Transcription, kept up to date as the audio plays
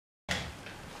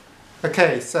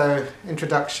Okay, so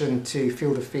introduction to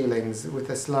Feel the Feelings with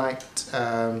a slight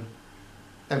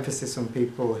emphasis on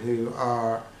people who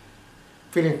are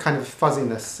feeling kind of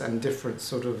fuzziness and different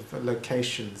sort of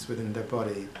locations within their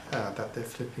body that they're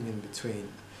flipping in between.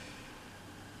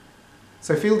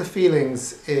 So Feel the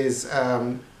Feelings is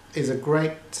a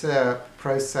great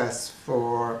process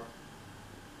for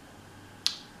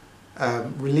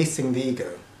releasing the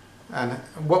ego. And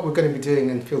what we're going to be doing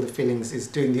in Feel the Feelings is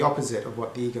doing the opposite of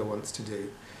what the ego wants to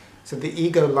do. So the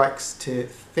ego likes to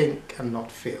think and not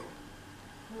feel.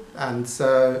 And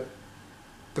so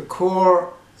the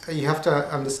core, you have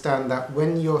to understand that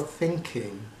when you're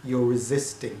thinking, you're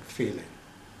resisting feeling.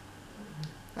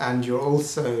 And you're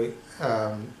also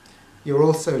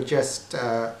just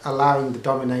allowing the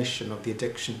domination of the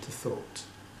addiction to thought.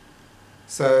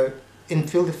 So in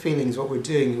Feel the Feelings, what we're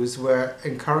doing is we're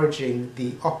encouraging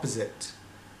the opposite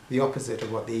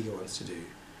of what the ego wants to do,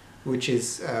 which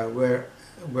is we're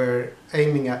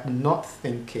aiming at not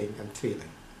thinking and feeling.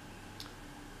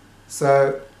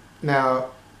 So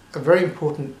now, a very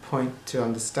important point to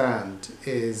understand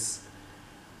is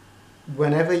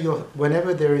whenever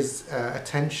there is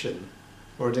attention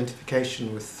or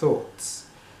identification with thoughts,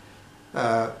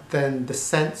 then the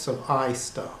sense of I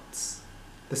starts.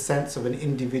 The sense of an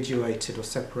individuated or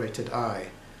separated I.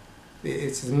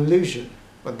 It's an illusion,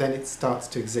 but then it starts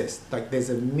to exist. Like there's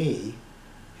a me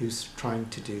who's trying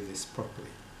to do this properly.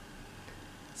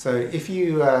 So if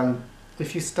you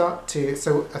start to,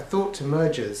 so a thought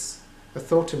emerges,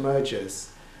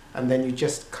 and then you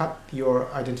just cut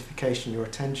your identification, your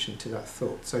attention to that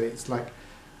thought. So it's like,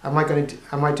 am I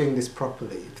doing this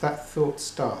properly? If that thought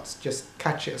starts, just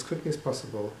catch it as quickly as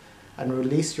possible and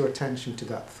release your attention to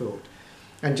that thought.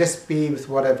 And just be with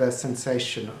whatever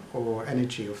sensation or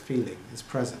energy or feeling is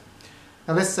present.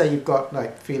 Now let's say you've got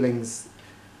like feelings,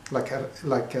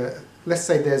 let's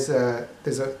say there's a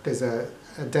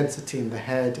density in the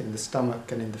head, in the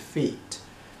stomach, and in the feet,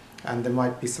 and there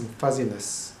might be some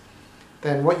fuzziness.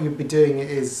 Then what you'd be doing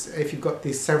is, if you've got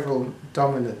these several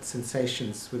dominant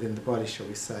sensations within the body, shall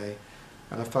we say,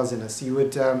 and a fuzziness, you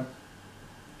would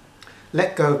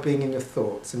let go of being in your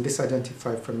thoughts and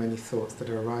disidentify from any thoughts that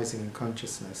are arising in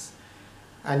consciousness.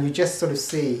 And you just sort of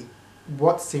see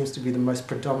what seems to be the most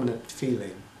predominant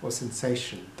feeling or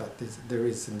sensation that there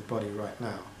is in the body right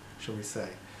now, shall we say.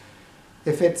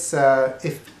 If it's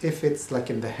like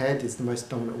in the head is the most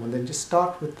dominant one, then just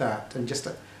start with that and just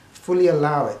fully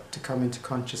allow it to come into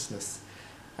consciousness.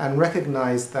 And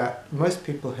recognize that most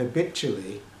people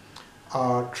habitually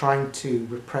are trying to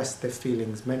repress their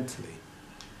feelings mentally.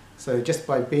 So just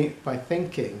by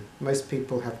thinking, most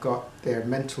people have got their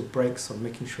mental brakes on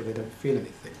making sure they don't feel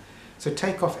anything. So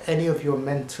take off any of your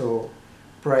mental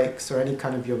brakes or any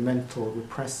kind of your mental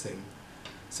repressing,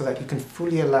 so that you can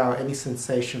fully allow any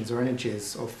sensations or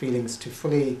energies or feelings to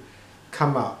fully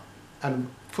come up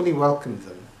and fully welcome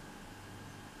them.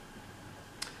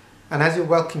 And as you're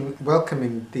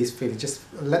welcoming these feelings, just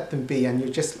let them be, and you're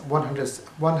just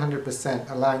 100%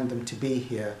 allowing them to be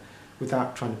here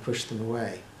without trying to push them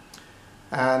away.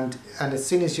 And as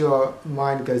soon as your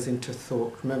mind goes into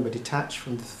thought, remember, detach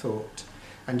from the thought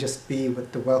and just be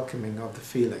with the welcoming of the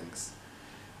feelings.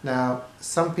 Now,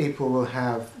 some people will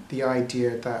have the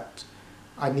idea that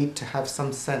I need to have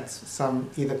some sense, some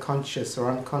either conscious or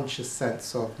unconscious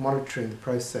sense of monitoring the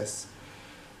process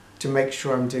to make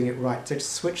sure I'm doing it right. So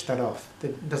just switch that off.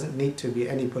 There doesn't need to be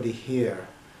anybody here.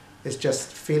 It's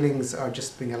just feelings are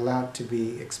just being allowed to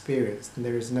be experienced, and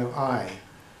there is no I,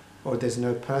 or there's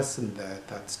no person there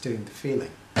that's doing the feeling.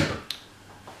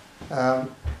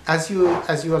 As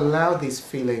you allow these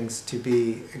feelings to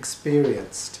be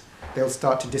experienced, they'll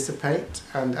start to dissipate,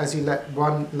 and as you let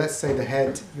one, let's say the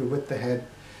head, you're with the head,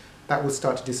 that will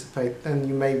start to dissipate, then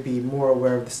you may be more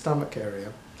aware of the stomach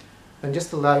area. Then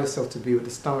just allow yourself to be with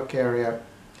the stomach area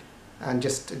and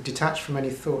just detach from any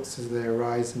thoughts as they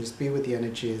arise and just be with the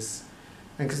energies.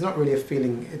 And because it's not really a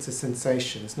feeling, it's a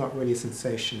sensation. It's not really a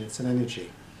sensation, it's an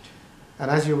energy. And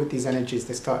as you're with these energies,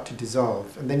 they start to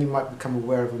dissolve, and then you might become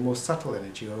aware of a more subtle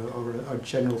energy or a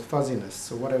general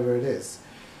fuzziness or whatever it is.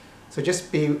 So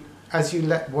just be, as you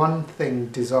let one thing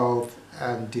dissolve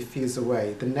and diffuse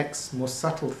away, the next more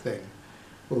subtle thing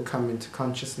will come into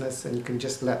consciousness, and you can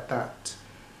just let that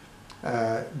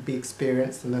be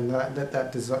experienced, and then let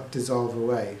that dissolve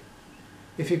away.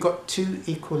 If you've got two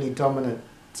equally dominant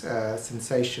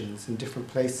sensations in different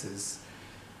places,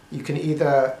 you can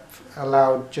either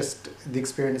allow just the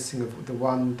experiencing of the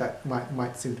one that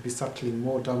might seem to be subtly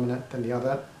more dominant than the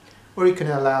other, or you can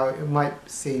allow, it might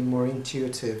seem more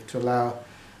intuitive to allow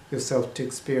yourself to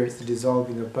experience the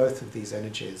dissolving of both of these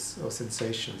energies or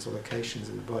sensations or locations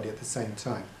in the body at the same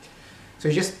time. So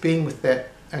you're just being with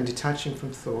it and detaching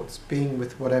from thoughts, being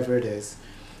with whatever it is.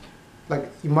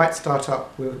 Like you might start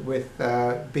up with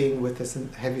being with this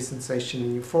heavy sensation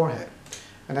in your forehead,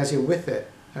 and as you're with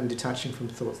it and detaching from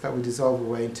thoughts, that will dissolve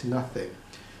away into nothing.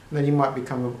 And then you might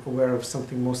become aware of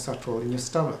something more subtle in your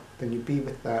stomach. Then you be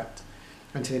with that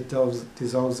until it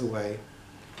dissolves away.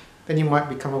 Then you might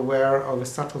become aware of a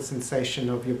subtle sensation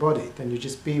of your body. Then you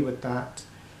just be with that,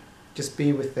 just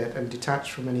be with it and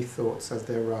detach from any thoughts as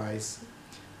they arise.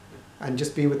 And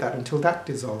just be with that until that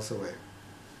dissolves away.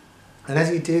 And as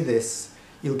you do this,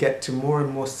 you'll get to more and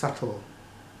more subtle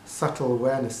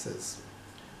awarenesses.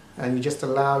 And you just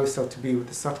allow yourself to be with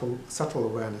the subtle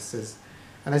awarenesses.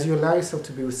 And as you allow yourself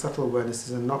to be with subtle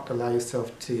awarenesses and not allow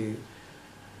yourself to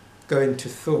go into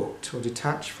thought or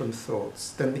detach from thoughts,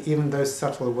 then even those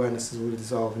subtle awarenesses will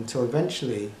dissolve until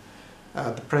eventually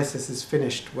the process is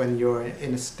finished when you're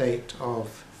in a state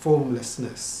of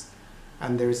formlessness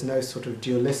and there is no sort of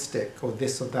dualistic or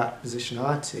this or that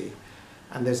positionality,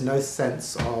 and there's no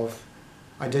sense of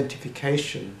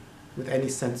identification with any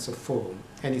sense of form,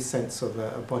 any sense of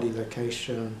a body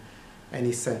location,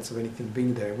 any sense of anything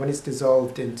being there. When it's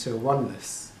dissolved into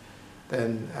oneness,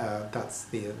 then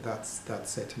that's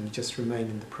it, and you just remain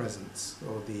in the presence,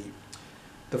 or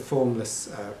the formless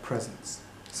presence.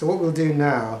 So what we'll do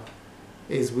now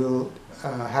is we'll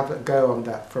have a go on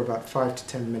that for about 5 to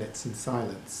 10 minutes in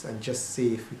silence, and just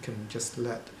see if we can just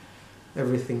let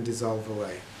everything dissolve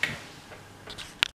away.